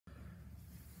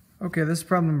Okay, this is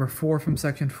problem number 4 from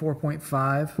section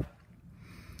 4.5.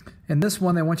 In this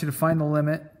one, they want you to find the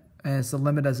limit, and it's the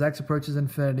limit as x approaches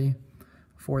infinity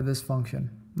for this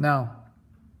function. Now,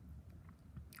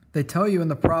 they tell you in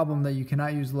the problem that you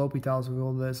cannot use L'Hopital's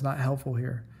rule, that it's not helpful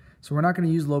here. So we're not going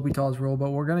to use L'Hopital's rule,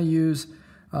 but we're going to use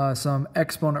some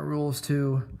exponent rules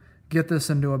to get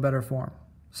this into a better form.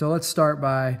 So let's start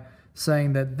by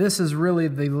saying that this is really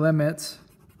the limit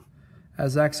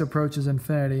as x approaches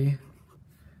infinity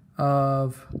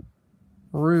of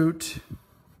root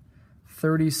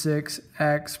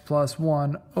 36x plus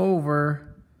 1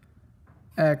 over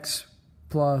x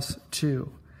plus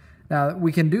 2. Now,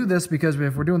 we can do this because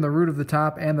if we're doing the root of the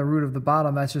top and the root of the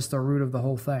bottom, that's just the root of the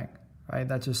whole thing, right?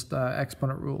 That's just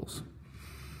exponent rules.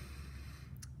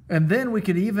 And then we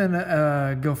could even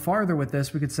go farther with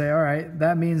this. We could say, all right,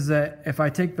 that means that if I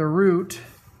take the root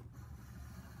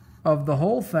of the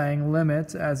whole thing,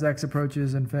 limit as x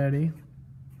approaches infinity,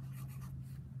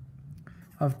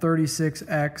 of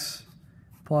 36x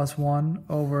plus 1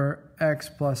 over x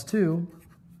plus 2,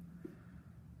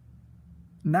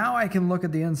 now I can look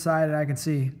at the inside and I can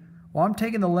see, well, I'm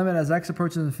taking the limit as x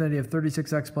approaches infinity of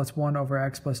 36x plus 1 over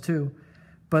x plus 2,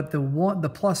 but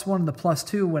the plus 1 and the plus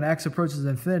 2 when x approaches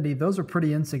infinity, those are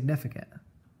pretty insignificant.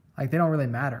 Like, they don't really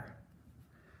matter.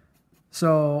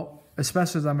 So,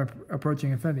 especially as I'm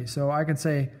approaching infinity. So I can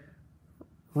say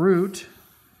root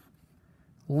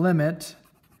limit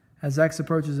as x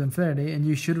approaches infinity, and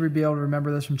you should be able to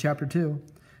remember this from chapter 2,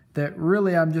 that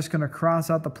really I'm just going to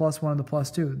cross out the plus 1 and the plus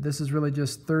 2. This is really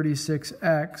just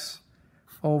 36x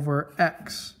over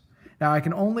x. Now I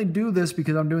can only do this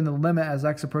because I'm doing the limit as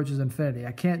x approaches infinity.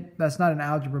 I can't, that's not an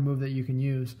algebra move that you can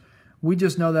use. We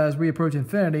just know that as we approach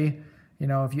infinity, you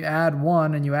know, if you add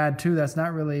 1 and you add 2, that's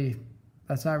not really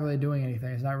doing anything.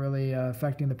 It's not really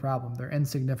affecting the problem. They're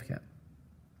insignificant.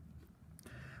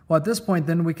 Well, at this point,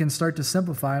 then we can start to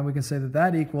simplify, and we can say that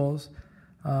that equals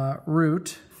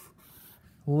root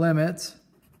limit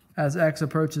as x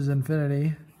approaches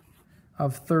infinity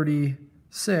of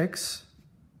 36.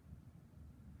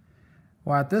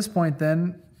 Well, at this point,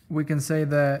 then, we can say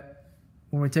that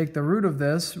when we take the root of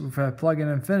this, if I plug in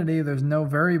infinity, there's no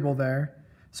variable there,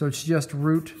 so it's just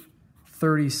root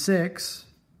 36,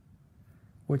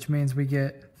 which means we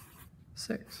get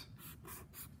 6.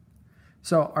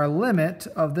 So our limit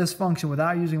of this function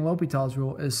without using L'Hopital's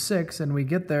rule is 6, and we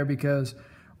get there because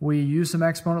we use some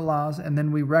exponent laws, and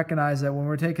then we recognize that when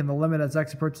we're taking the limit as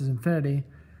x approaches infinity,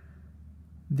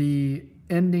 the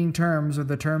ending terms, or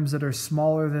the terms that are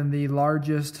smaller than the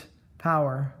largest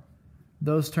power,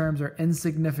 those terms are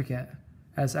insignificant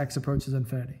as x approaches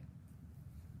infinity.